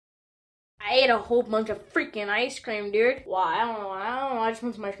I ate a whole bunch of freaking ice cream, dude. Why? I don't know. I just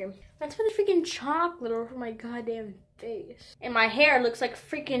want some ice cream. That's for the freaking chocolate over my goddamn face. And my hair looks like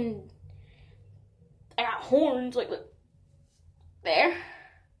freaking... I got horns, like, look. There.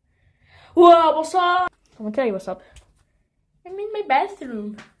 Whoa, what's up? I'm gonna tell you what's up. I'm in my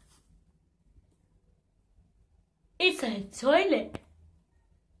bathroom. It's a toilet.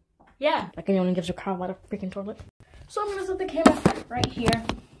 Yeah. Like anyone gives a crap about a freaking toilet. So I'm gonna set the camera right here.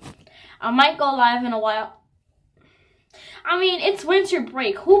 I might go live in a while. I mean, it's winter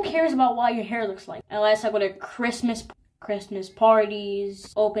break. Who cares about what your hair looks like? Unless I go to Christmas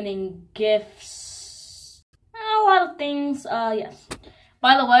parties, opening gifts, a lot of things. Yes.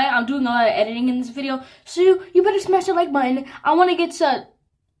 By the way, I'm doing a lot of editing in this video, so you better smash the like button. I want to get to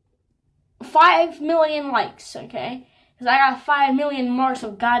 5 million likes, okay? Because I got 5 million marks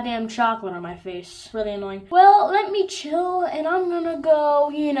of goddamn chocolate on my face. Really annoying. Well, let me chill, and I'm gonna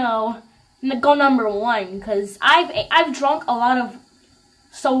go, you know, go number 1, because I've drunk a lot of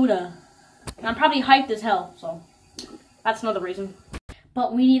soda. And I'm probably hyped as hell, so that's another reason.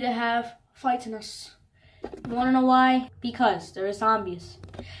 But we need to have fights in us. You wanna know why? Because there are zombies.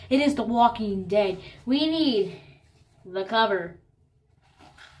 It is The Walking Dead. We need the cover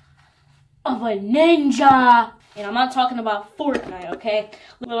of a ninja. And I'm not talking about Fortnite, okay?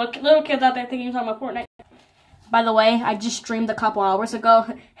 Little kids out there thinking you're talking about Fortnite. By the way, I just streamed a couple hours ago.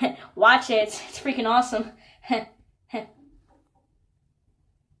 Watch it. It's freaking awesome. You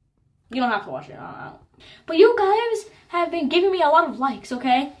don't have to watch it. But you guys have been giving me a lot of likes,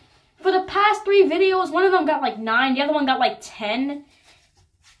 okay? For the past 3 videos, one of them got like 9. The other one got like 10.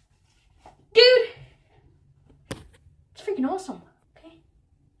 Dude. It's freaking awesome. Okay?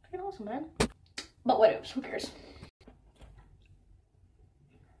 Freaking awesome, man. But whatever. Who cares?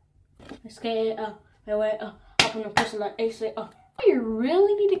 Let's get my way up on the person like AC. You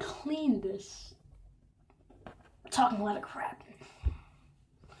really need to clean this. I'm talking a lot of crap.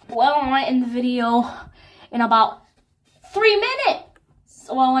 Well, I might end the video in about 3 minutes.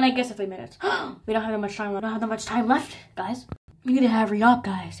 Well, when I guess 3 minutes. We don't have that much time. We don't have that much time left, guys. We need to hurry up,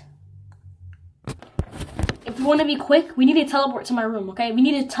 guys. If we want to be quick, we need to teleport to my room, okay? We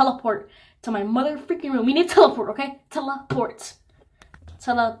need to teleport to my mother freaking room. We need to teleport, okay? Teleport.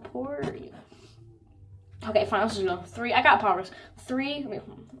 Teleport. Okay, fine. Let's just go. 3. I got powers. 3.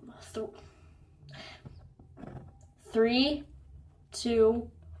 3,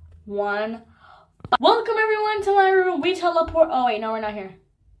 2, 1. Welcome everyone to my room. We teleport. Oh wait, no, we're not here.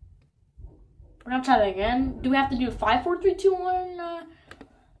 We're gonna try that again. Do we have to do 5, 4, 3, 2, 1?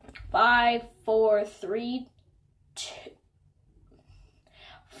 5, 4, 3, 2.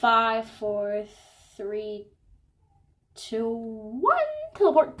 5, 4, 3, 2, 1.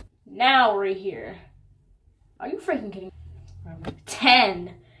 Teleport. Now we're here. Are you freaking kidding me?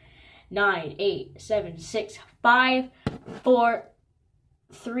 10, 9, 8, 7, 6, 5, 4,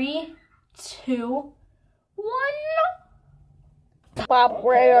 3, 2, 1. Bob,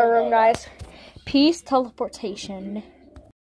 we're in our room, guys. Peace, teleportation.